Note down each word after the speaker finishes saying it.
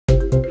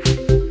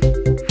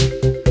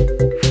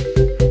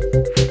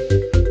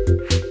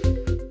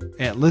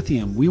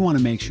Lithium, we want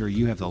to make sure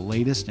you have the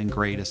latest and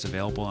greatest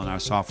available in our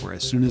software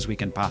as soon as we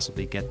can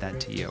possibly get that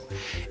to you.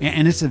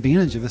 And it's the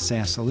advantage of a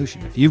SaaS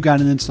solution. If you've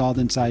got it installed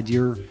inside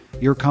your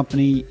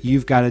company,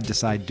 you've got to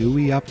decide, do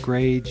we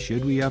upgrade?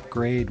 Should we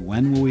upgrade?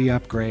 When will we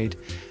upgrade?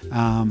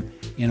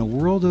 In a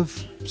world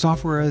of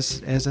software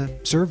as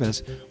a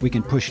service, we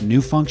can push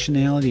new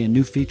functionality and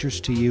new features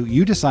to you.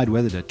 You decide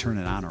whether to turn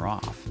it on or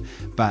off.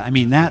 But I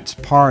mean, that's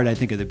part, I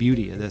think, of the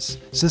beauty of this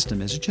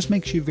system is it just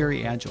makes you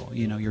very agile.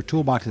 You know, your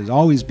toolbox is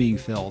always being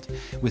filled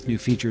with new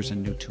features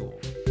and new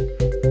tools.